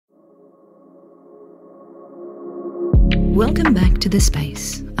Welcome back to The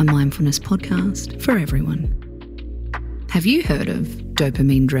Space, a mindfulness podcast for everyone. Have you heard of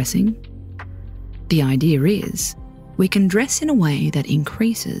dopamine dressing? The idea is we can dress in a way that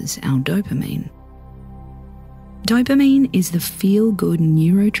increases our dopamine. Dopamine is the feel-good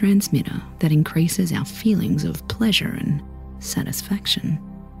neurotransmitter that increases our feelings of pleasure and satisfaction.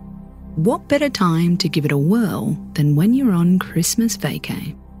 What better time to give it a whirl than when you're on Christmas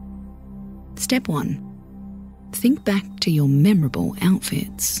vacay? Step 1. Think back to your memorable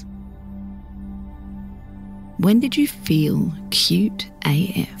outfits. When did you feel cute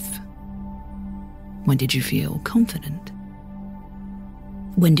AF? When did you feel confident?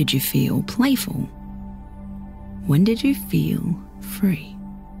 When did you feel playful? When did you feel free?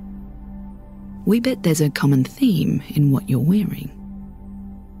 We bet there's a common theme in what you're wearing.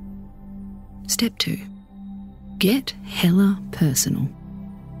 Step 2. Get hella personal.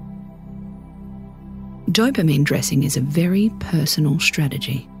 Dopamine dressing is a very personal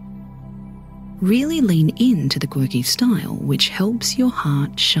strategy. Really lean into the quirky style which helps your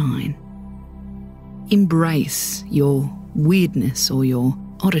heart shine. Embrace your weirdness or your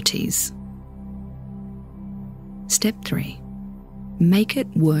oddities. Step 3. Make it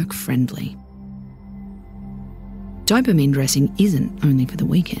work-friendly. Dopamine dressing isn't only for the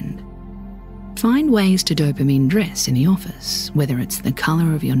weekend. Find ways to dopamine dress in the office, whether it's the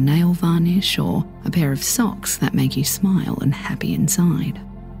colour of your nail varnish or a pair of socks that make you smile and happy inside.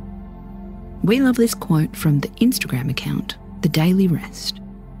 We love this quote from the Instagram account, The Daily Rest.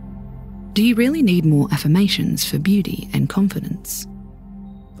 Do you really need more affirmations for beauty and confidence?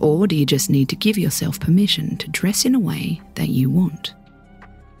 Or do you just need to give yourself permission to dress in a way that you want?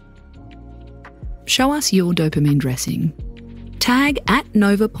 Show us your dopamine dressing. Tag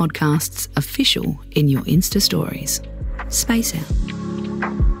 @Nova Podcasts Official in your Insta stories. Space out.